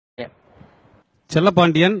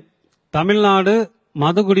செல்லப்பாண்டியன், தமிழ்நாடு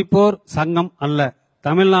மதுகுடிப்போர் சங்கம் அல்ல,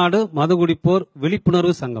 தமிழ்நாடு மதுகுடிப்போர்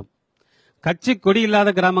விழிப்புணர்வு சங்கம். கட்சி கொடி இல்லாத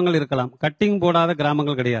கிராமங்கள் இருக்கலாம், கட்டிங் போடாத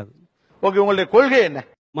கிராமங்கள் கிடையாது. ஓகே, உங்களுடைய கொள்கை என்ன?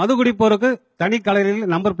 மதுகுடிப்போருக்கு தனி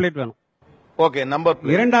கலரில் நம்பர் பிளேட் வேணும். Okay, number.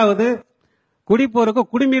 இரண்டாவது, குடிப்போருக்கு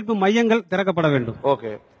குடிமீட்பு மையங்கள் திறக்கப்பட வேண்டும்.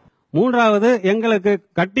 ஓகே. மூன்றாவது, எங்களுக்கு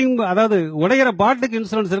கட்டிங், அதாவது உடையிற பாட்டுக்கு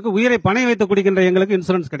இன்சூரன்ஸ் இருக்கு, உயிரை பணை வைத்து குடிக்கின்ற எங்களுக்கு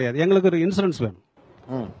இன்சூரன்ஸ் கிடையாது. எங்களுக்கு ஒரு இன்சூரன்ஸ் வேணும்.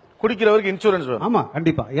 குடிக்கிறவருக்கு இன்சூரன்ஸ் வேணும். ஆமா,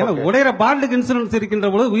 கண்டிப்பா. ஏன்னா உடையிற பாட்டுக்கு இன்சூரன்ஸ் இருக்கின்ற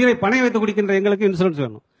பொழுது உயிரை பணை வைத்து குடிக்கின்ற எங்களுக்கு இன்சூரன்ஸ்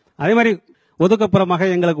வேணும். அதே மாதிரி ஒதுக்கப்புறமாக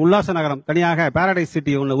எங்களுக்கு உல்லாச நகரம் தனியாக பாரடைஸ்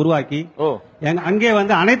சிட்டி ஒன்னு உருவாக்கி அங்கே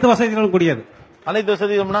வந்து அனைத்து வசதிகளும் கூடியது. அனைத்து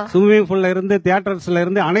வசதிகள்னா ஸ்விம்மிங் பூல்ல இருந்து தியேட்டர்ஸ்ல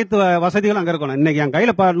இருந்து அனைத்து வசதிகளும் அங்க இருக்கணும். இன்னைக்கு என்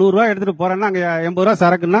கையில 100 ரூபாய் எடுத்துட்டு போறேன்னா அங்க 80 ரூபாய்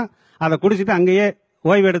சரக்குன்னா அதை குடிச்சிட்டு அங்கேயே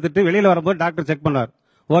ஓய்வு எடுத்துட்டு வெளியில வரும்போது டாக்டர் செக் பண்ணுவார்.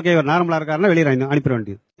 ஓகே, இவர் நார்மலா இருக்காருன்னா வெளியில அனுப்பிட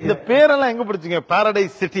வேண்டியது. இந்த பேரெல்லாம் எங்க பிடிச்சிங்க?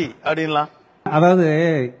 பாரடைஸ் சிட்டி அப்படின்லாம். அதாவது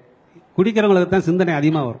குடிக்கிறவங்களுக்கு தான் சிந்தனை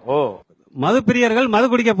அதிகமா வரும். ஓ, மது பிரியர்கள் மது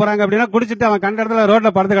குடிக்க போறாங்க அப்படின்னா குடிச்சிட்டு அவன் கண்ட இடத்துல ரோட்ல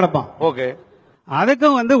படுத்து கிடப்பான். ஓகே.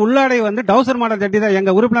 அதுக்கும் வந்து உள்ளாடை வந்து டவுசர் மாடல் சட்டி தான்.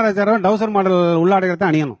 எங்க உறுப்பினரை சேர்றவன் டவுசர் மாடல் உள்ளாடைகளை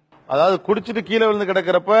தான் அணியணும். அதாவது குடிச்சிட்டு கீழே விழுந்து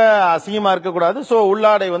கிடக்கிறப்ப அசிங்கமா இருக்க கூடாது. சோ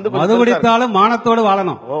உள்ளாடை வந்து மது குடித்தாலும் மானத்தோடு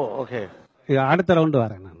வாழணும். ஓ, ஓகே. அடுத்த ரவுண்டு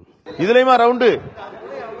வரேன் நான். இதுலயுமா ரவுண்டு?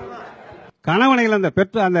 கணவனை இழந்த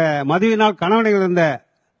பெற்று அந்த மதுவினால் கணவனை இழந்த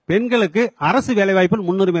பெண்களுக்கு அரசு வேலைவாய்ப்பில்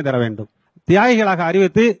முன்னுரிமை தர வேண்டும். தியாகிகளாக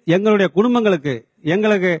அறிவித்து எங்களுடைய குடும்பங்களுக்கு,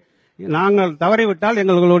 எங்களுக்கு நாங்கள் தவறிவிட்டால்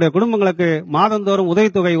எங்களுடைய குடும்பங்களுக்கு மாதந்தோறும்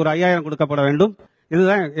உதவித்தொகை ஒரு 5000 கொடுக்கப்பட வேண்டும்.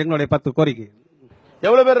 இதுதான் எங்களுடைய 10 கோரிக்கை.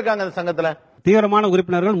 எவ்வளவு பேர் இருக்காங்க அந்த சங்கத்துல? தீவிரமான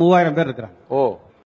உறுப்பினர்கள் 3000 பேர் இருக்கிறாங்க. ஓ.